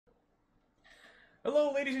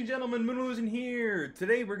Hello ladies and gentlemen, Moonillusion here!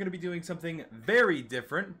 Today we're going to be doing something very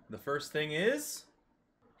different. The first thing is...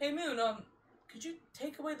 Hey Moon, could you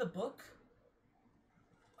take away the book?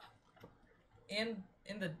 And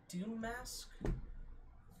the Doom mask?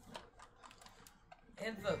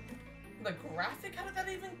 And the graphic? How did that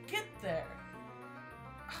even get there?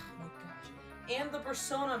 Oh my gosh. And the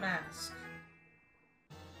Persona mask.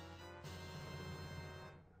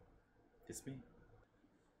 It's me.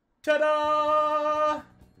 Ta-da!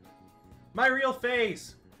 My real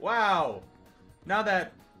face! Wow! Now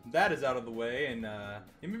that that is out of the way, and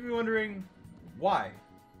you may be wondering why.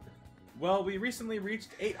 Well, we recently reached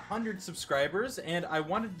 800 subscribers, and I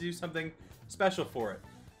wanted to do something special for it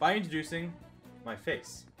by introducing my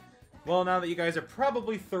face. Well, now that you guys are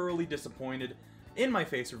probably thoroughly disappointed in my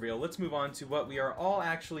face reveal, let's move on to what we are all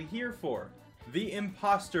actually here for. The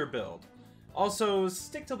imposter build. Also,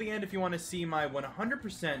 stick till the end if you want to see my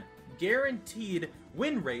 100% guaranteed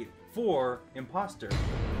win rate for imposter.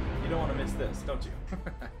 You don't want to miss this, don't you?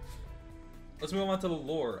 Let's move on to the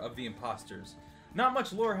lore of the imposters. Not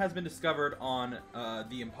much lore has been discovered on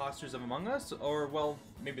the imposters of Among Us, or, well,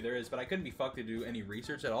 maybe there is, but I couldn't be fucked to do any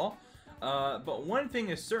research at all. But one thing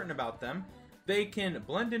is certain about them: they can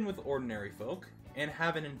blend in with ordinary folk and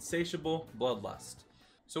have an insatiable bloodlust.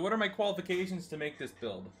 So what are my qualifications to make this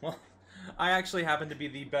build? Well, I actually happen to be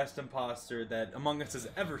the best imposter that Among Us has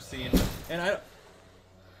ever seen, and I...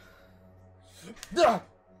 Do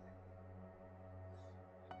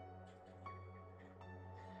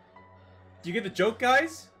you get the joke,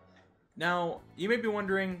 guys? Now, you may be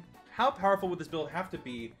wondering, how powerful would this build have to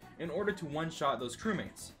be in order to one-shot those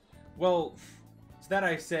crewmates? Well, to that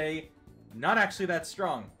I say, not actually that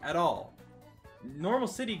strong at all. Normal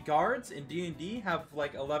city guards in D&D have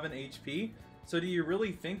like 11 HP, so do you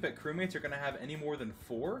really think that crewmates are going to have any more than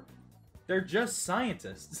 4? They're just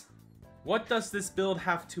scientists. What does this build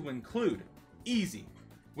have to include? Easy.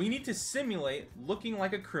 We need to simulate looking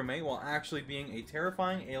like a crewmate while actually being a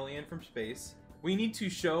terrifying alien from space. We need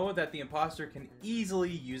to show that the imposter can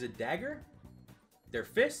easily use a dagger, their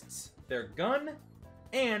fists, their gun,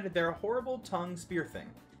 and their horrible tongue spear thing.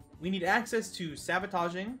 We need access to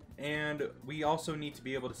sabotaging, and we also need to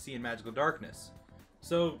be able to see in magical darkness.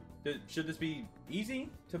 So, should this be easy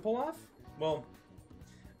to pull off? Well,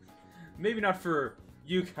 maybe not for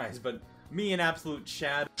you guys, but me and absolute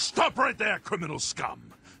Chad. Stop right there, criminal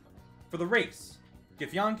scum! For the race,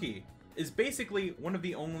 Githyanki is basically one of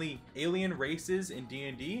the only alien races in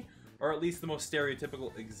D&D, or at least the most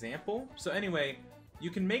stereotypical example. So anyway, you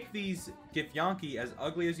can make these Githyanki as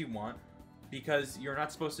ugly as you want, because you're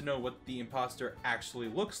not supposed to know what the imposter actually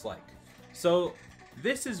looks like. So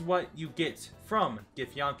this is what you get from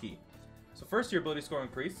Githyanki. So first, your ability score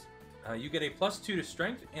increase. You get a +2 to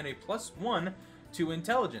strength and a +1 to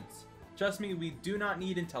intelligence. Trust me, we do not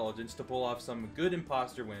need intelligence to pull off some good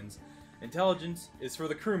imposter wins. Intelligence is for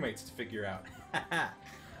the crewmates to figure out.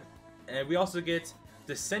 And we also get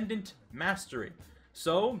Descendant Mastery.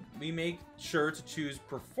 So we make sure to choose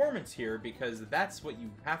performance here, because that's what you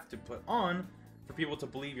have to put on for people to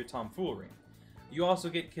believe your tomfoolery. You also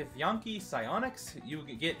get Githyanki Psionics. You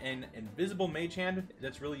get an invisible mage hand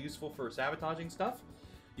that's really useful for sabotaging stuff.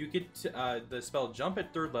 You get the spell Jump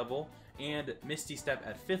at 3rd level and Misty Step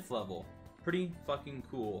at 5th level. Pretty fucking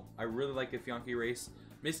cool. I really like Githyanki race.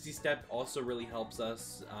 Misty Step also really helps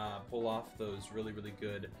us pull off those really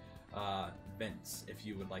good vents, if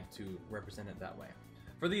you would like to represent it that way.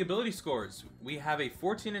 For the ability scores, we have a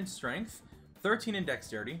 14 in Strength, 13 in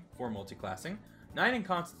Dexterity for multiclassing, 9 in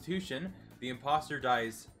Constitution. The imposter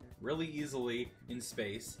dies really easily in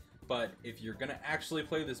space, but if you're gonna actually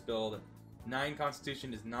play this build, 9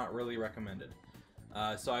 Constitution is not really recommended.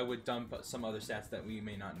 So I would dump some other stats that we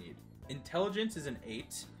may not need. Intelligence is an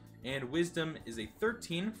 8, and Wisdom is a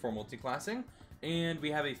 13 for multiclassing, and we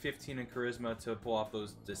have a 15 in Charisma to pull off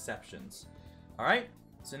those deceptions. Alright,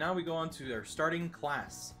 so now we go on to our starting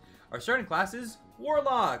class. Our starting class is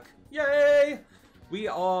Warlock! Yay! We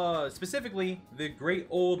are specifically the Great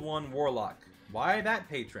Old One Warlock. Why that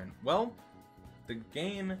patron? Well, the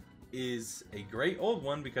game is a Great Old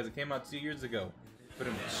One because it came out 2 years ago.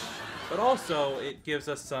 But also, it gives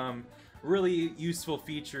us some really useful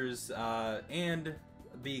features, and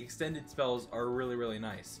the extended spells are really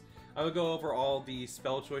nice. I will go over all the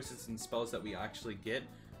spell choices and spells that we actually get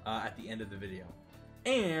at the end of the video.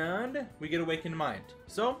 And we get Awakened Mind.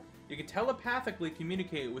 So, you can telepathically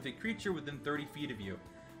communicate with a creature within 30 feet of you.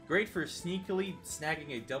 Great for sneakily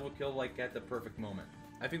snagging a double kill like at the perfect moment.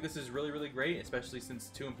 I think this is really great, especially since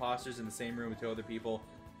 2 imposters in the same room with 2 other people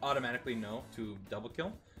automatically know to double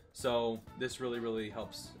kill. So this really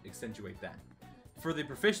helps accentuate that. For the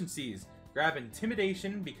proficiencies, Grab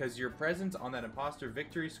Intimidation, because your presence on that imposter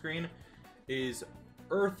victory screen is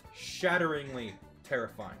earth-shatteringly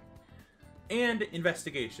terrifying. And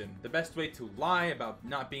Investigation. The best way to lie about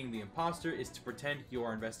not being the imposter is to pretend you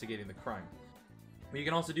are investigating the crime. What you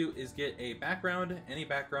can also do is get a background, any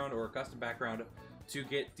background or a custom background, to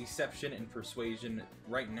get Deception and Persuasion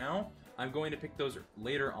right now. I'm going to pick those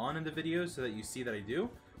later on in the video so that you see that I do.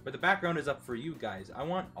 But the background is up for you guys. I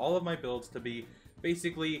want all of my builds to be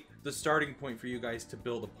basically the starting point for you guys to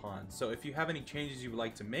build upon. So if you have any changes you would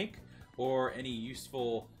like to make, or any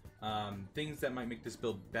useful things that might make this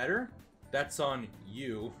build better, that's on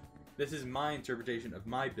you. This is my interpretation of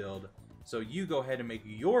my build. So you go ahead and make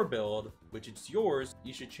your build, which it's yours.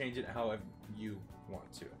 You should change it however you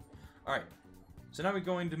want to. Alright, so now we're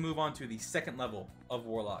going to move on to the second level of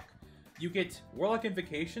Warlock. You get Warlock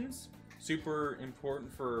Invocations, super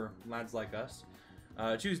important for lads like us.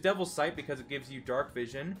 Choose Devil's Sight because it gives you dark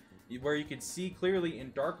vision, where you can see clearly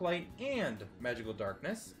in dark light and magical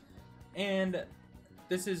darkness. And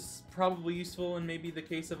this is probably useful in maybe the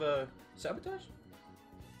case of a sabotage?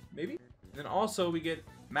 Maybe? And then also we get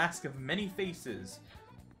Mask of Many Faces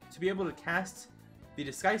to be able to cast the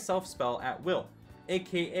Disguise Self spell at will,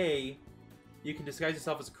 aka you can disguise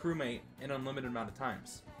yourself as a crewmate an unlimited amount of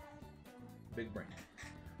times. Big brain.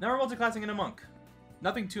 Now we're multi-classing into Monk.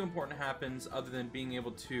 Nothing too important happens other than being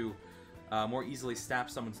able to more easily stab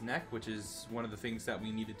someone's neck, which is one of the things that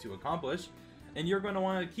we needed to accomplish. And you're going to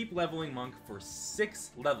want to keep leveling Monk for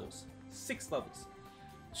 6 levels. 6 levels.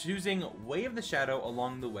 Choosing Way of the Shadow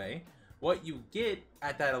along the way. What you get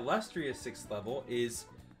at that illustrious 6th level is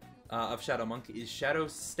of Shadow Monk is Shadow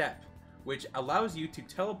Step, which allows you to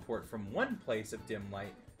teleport from one place of dim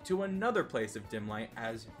light to another place of dim light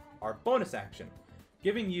as our bonus action,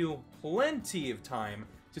 giving you plenty of time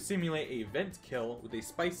to simulate a vent kill with a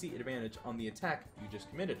spicy advantage on the attack you just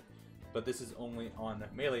committed. But this is only on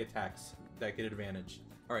melee attacks that get advantage.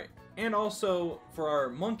 Alright, and also for our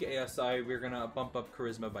Monk ASI, we're gonna bump up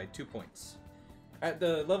Charisma by 2 points. At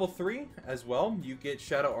the level 3 as well, you get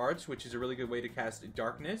Shadow Arts, which is a really good way to cast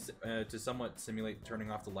Darkness to somewhat simulate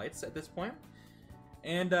turning off the lights at this point.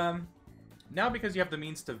 And now because you have the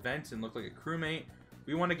means to vent and look like a crewmate,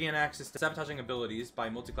 we want to gain access to sabotaging abilities by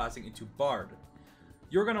multiclassing into Bard.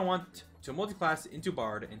 You're going to want to multiclass into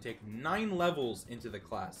Bard and take 9 levels into the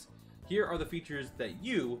class. Here are the features that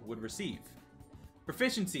you would receive.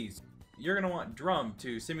 Proficiencies. You're going to want Drum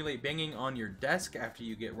to simulate banging on your desk after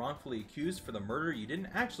you get wrongfully accused for the murder you didn't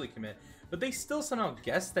actually commit, but they still somehow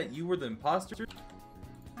guessed that you were the imposter.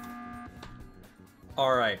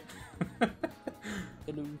 Alright.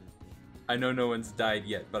 Hello. I know no one's died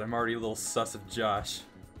yet, but I'm already a little sus of Josh.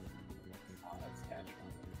 Oh, that's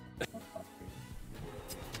casual.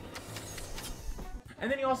 And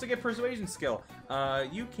then you also get Persuasion skill.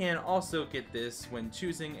 You can also get this when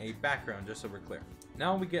choosing a background, just so we're clear.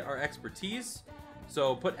 Now we get our Expertise.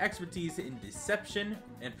 So put Expertise in Deception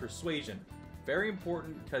and Persuasion. Very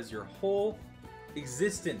important because your whole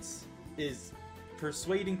existence is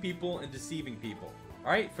persuading people and deceiving people.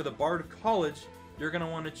 Alright, for the Bard College, you're going to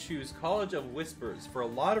want to choose College of Whispers for a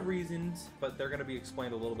lot of reasons, but they're going to be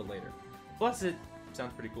explained a little bit later. Plus, it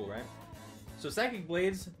sounds pretty cool, right? So Psychic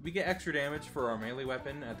Blades, we get extra damage for our melee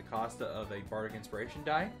weapon at the cost of a Bardic Inspiration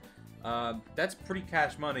die. That's pretty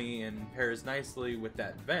cash money and pairs nicely with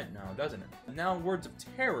that vent now, doesn't it? Now, Words of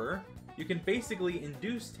Terror, you can basically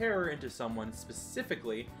induce terror into someone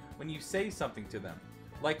specifically when you say something to them.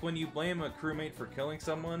 Like when you blame a crewmate for killing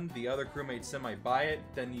someone, the other crewmates semi-buy it,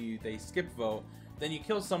 then they skip vote, then you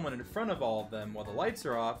kill someone in front of all of them while the lights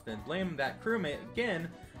are off, then blame that crewmate again,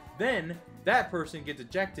 then that person gets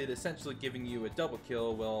ejected, essentially giving you a double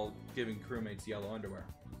kill while giving crewmates yellow underwear.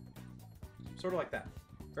 Sort of like that.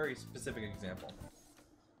 Very specific example.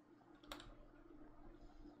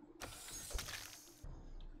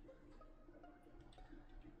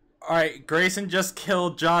 Alright, Grayson just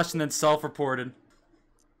killed Josh and then self-reported.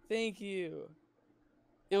 Thank you.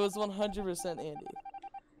 It was 100% Andy.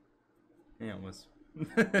 Yeah, it was.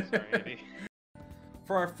 Sorry, Andy.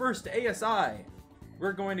 For our first ASI,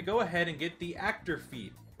 we're going to go ahead and get the Actor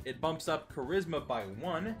feat. It bumps up Charisma by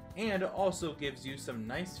 1 and also gives you some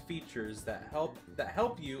nice features that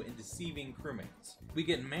help you in deceiving crewmates. We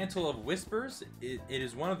get Mantle of Whispers. It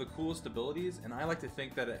is one of the coolest abilities, and I like to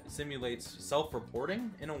think that it simulates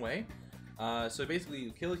self-reporting in a way. So basically, you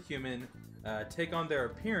kill a human, take on their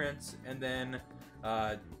appearance, and then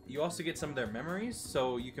you also get some of their memories,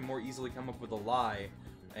 so you can more easily come up with a lie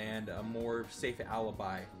and a more safe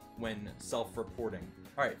alibi when self-reporting.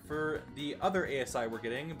 Alright, for the other ASI we're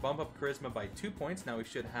getting, bump up Charisma by 2 points. Now we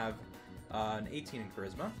should have an 18 in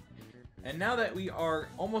Charisma. And now that we are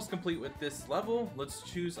almost complete with this level, let's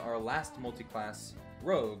choose our last multi-class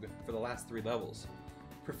rogue for the last 3 levels.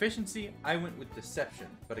 Proficiency, I went with Deception,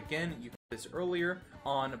 but again, you did this earlier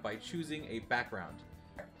on by choosing a background.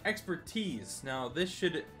 Expertise, now this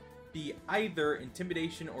should be either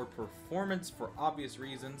Intimidation or Performance for obvious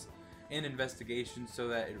reasons, and Investigation so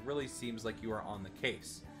that it really seems like you are on the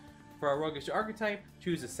case. For our roguish archetype,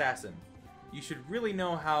 choose Assassin. You should really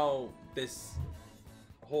know how this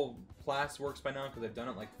whole class works by now because I've done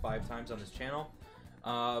it like 5 times on this channel,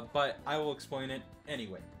 but I will explain it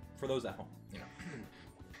anyway for those at home. You know,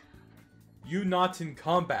 you not in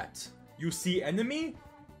combat. You see enemy,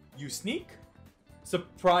 you sneak,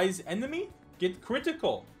 surprise enemy, get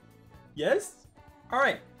critical. Yes? All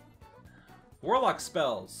right. Warlock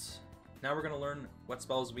spells. Now we're gonna learn what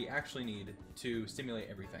spells we actually need to simulate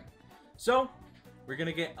everything. So we're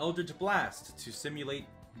gonna get Eldritch Blast to simulate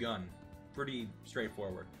gun. Pretty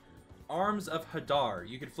straightforward. Arms of Hadar.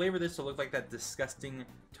 You could flavor this to look like that disgusting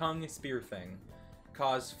tongue spear thing.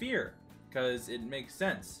 Cause fear, because it makes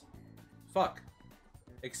sense. Fuck.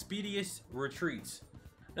 Expeditious Retreat.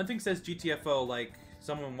 Nothing says GTFO like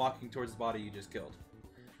someone walking towards the body you just killed.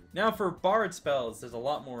 Now for Bard spells, there's a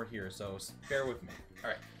lot more here, so bear with me.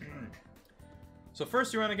 Alright. So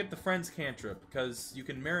first you want to get the Friends cantrip, because you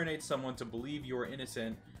can marinate someone to believe you are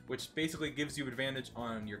innocent, which basically gives you advantage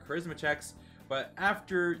on your charisma checks, but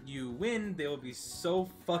after you win, they will be so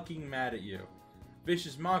fucking mad at you.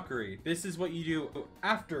 Vicious Mockery. This is what you do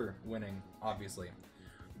after winning, obviously.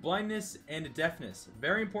 Blindness and Deafness.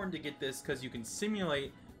 Very important to get this because you can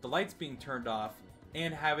simulate the lights being turned off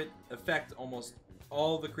and have it affect almost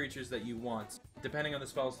all the creatures that you want, depending on the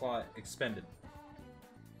spell slot expended.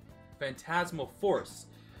 Phantasmal Force.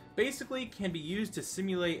 Basically can be used to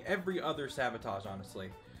simulate every other sabotage, honestly.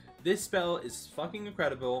 This spell is fucking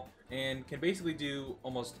incredible and can basically do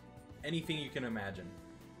almost anything you can imagine.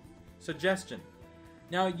 Suggestion.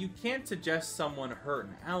 Now, you can't suggest someone hurt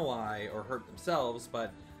an ally or hurt themselves,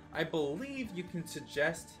 but I believe you can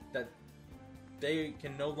suggest that they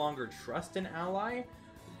can no longer trust an ally.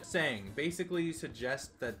 Saying, basically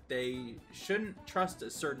suggest that they shouldn't trust a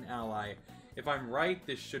certain ally. If I'm right,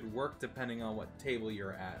 this should work depending on what table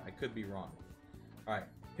you're at. I could be wrong. Alright,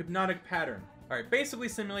 Hypnotic Pattern. Alright, basically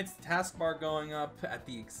simulates the taskbar going up at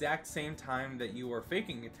the exact same time that you are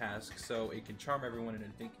faking a task, so it can charm everyone into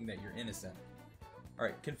thinking that you're innocent.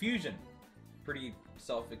 Alright, Confusion. Pretty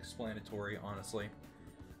self-explanatory, honestly.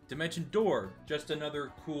 Dimension Door. Just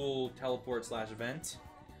another cool teleport/event.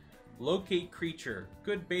 Locate Creature.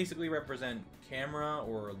 Could basically represent camera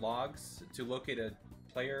or logs to locate a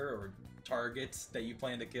player or targets that you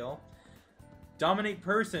plan to kill. Dominate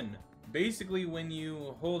Person. Basically when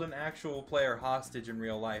you hold an actual player hostage in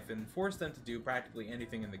real life and force them to do practically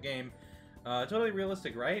anything in the game. Totally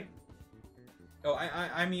realistic, right? Oh,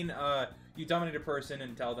 I mean, you dominate a person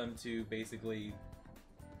and tell them to basically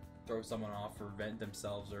throw someone off or vent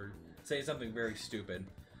themselves or say something very stupid.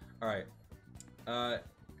 Alright. I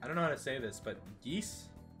don't know how to say this, but geese?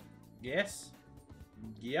 Yes?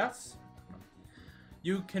 Yes?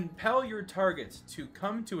 You compel your target to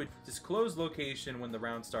come to a disclosed location when the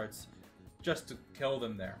round starts, just to kill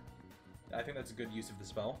them there. I think that's a good use of the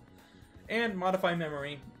spell. And Modify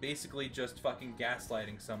Memory, basically just fucking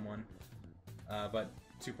gaslighting someone, but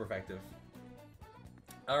super effective.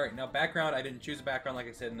 Alright, now background. I didn't choose a background like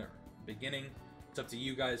I said in the beginning. It's up to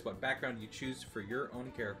you guys what background you choose for your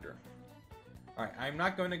own character. Alright, I'm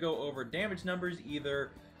not going to go over damage numbers either,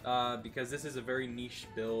 because this is a very niche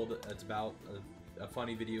build. It's about a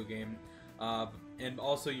funny video game. And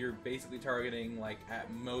also you're basically targeting like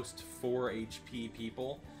at most 4 HP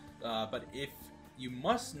people. But if you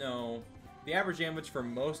must know, the average damage for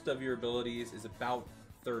most of your abilities is about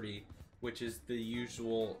 30, which is the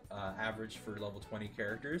usual average for level 20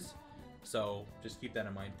 characters. So just keep that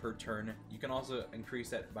in mind per turn. You can also increase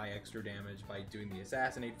that by extra damage by doing the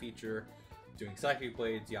Assassinate feature, doing Psychic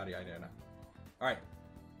Blades, yada yada yada. Alright,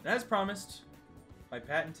 and as promised, my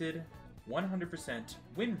patented 100%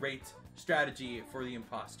 win rate strategy for the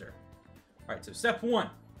imposter. Alright, so step 1.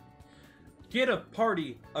 Get a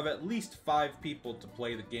party of at least 5 people to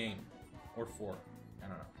play the game. Or 4. I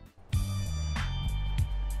don't know.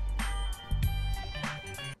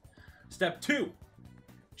 Step 2.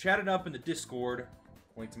 Chat it up in the Discord,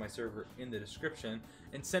 link to my server in the description,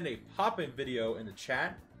 and send a pop-in video in the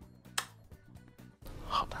chat.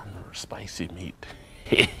 Hot and spicy meat.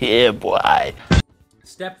 Yeah, boy.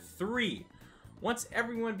 Step 3. Once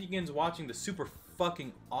everyone begins watching the super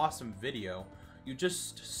fucking awesome video, you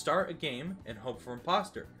just start a game and hope for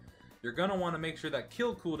imposter. You're gonna want to make sure that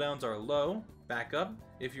kill cooldowns are low, back up.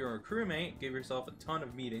 If you're a crewmate, give yourself a ton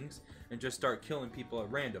of meetings and just start killing people at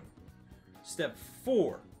random. Step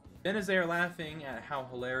 4. Then as they are laughing at how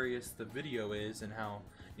hilarious the video is and how,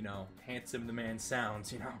 you know, handsome the man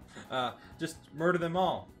sounds, you know, just murder them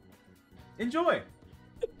all. Enjoy!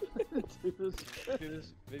 Dude,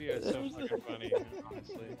 this video is so fucking funny,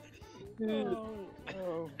 honestly. And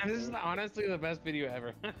this is honestly the best video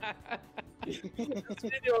ever. This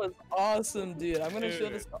video is awesome, dude. I'm gonna show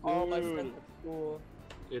this to all my friends at school.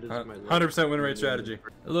 It is my 100% win rate strategy.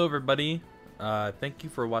 Hello everybody. Thank you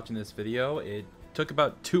for watching this video. It took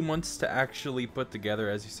about 2 months to actually put together,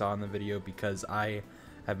 as you saw in the video, because I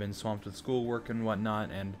have been swamped with schoolwork and whatnot,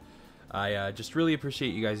 and I just really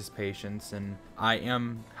appreciate you guys' patience. And I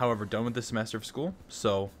am, however, done with the semester of school,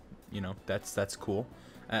 so you know that's cool.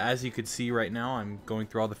 As you could see right now, I'm going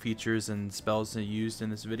through all the features and spells used in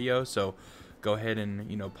this video, so go ahead and,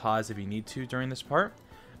 you know, pause if you need to during this part.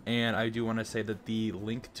 And I do want to say that the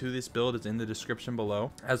link to this build is in the description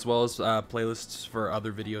below, as well as playlists for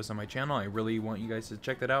other videos on my channel. I really want you guys to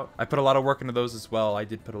check that out. I put a lot of work into those as well. I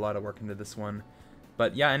did put a lot of work into this one.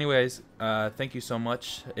 But yeah, anyways, thank you so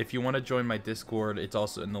much. If you want to join my Discord, it's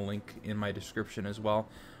also in the link in my description as well.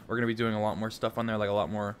 We're going to be doing a lot more stuff on there, like a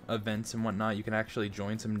lot more events and whatnot. You can actually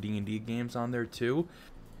join some D&D games on there too.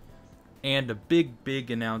 And a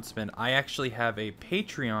big announcement, I actually have a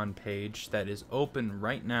Patreon page that is open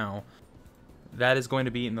right now. That is going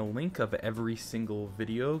to be in the link of every single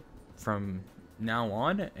video from now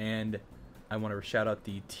on. And I want to shout out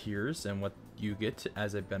the tiers and what you get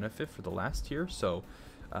as a benefit for the last tier. So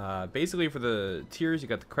basically for the tiers, you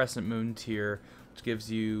got the Crescent Moon tier, which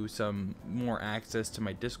gives you some more access to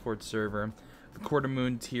my Discord server. The Quarter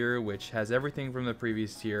Moon tier, which has everything from the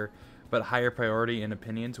previous tier, but higher priority and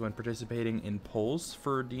opinions when participating in polls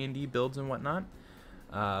for D&D builds and whatnot,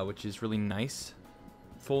 which is really nice.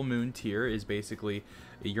 Full Moon tier is basically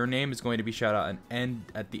your name is going to be shouted out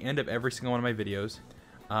at the end of every single one of my videos.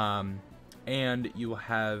 And you will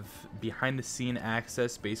have behind the scene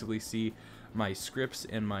access, basically see my scripts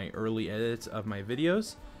and my early edits of my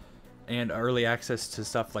videos, and early access to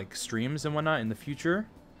stuff like streams and whatnot in the future.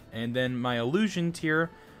 And then my Illusion tier,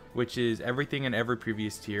 which is everything in every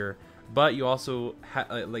previous tier, but you also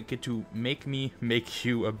get to make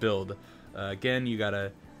you a build. Again, you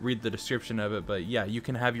gotta read the description of it, but yeah, you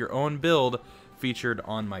can have your own build featured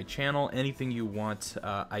on my channel, anything you want.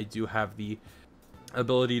 I do have the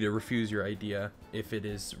ability to refuse your idea if it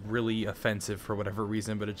is really offensive for whatever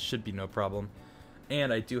reason, but it should be no problem.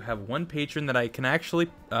 And I do have one patron that I can actually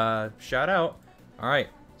shout out. Alright,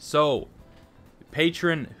 so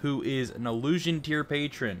patron who is an Illusion tier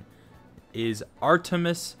patron is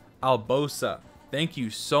Artemis Albosa. Thank you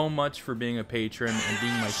so much for being a patron and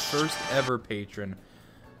being my first ever patron.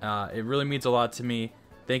 It really means a lot to me.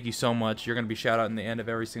 Thank you so much. You're going to be shouted out in the end of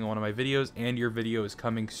every single one of my videos, and your video is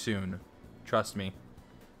coming soon. Trust me.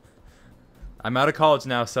 I'm out of college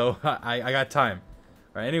now, so I got time.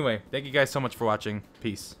 Alright, anyway, thank you guys so much for watching.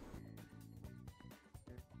 Peace.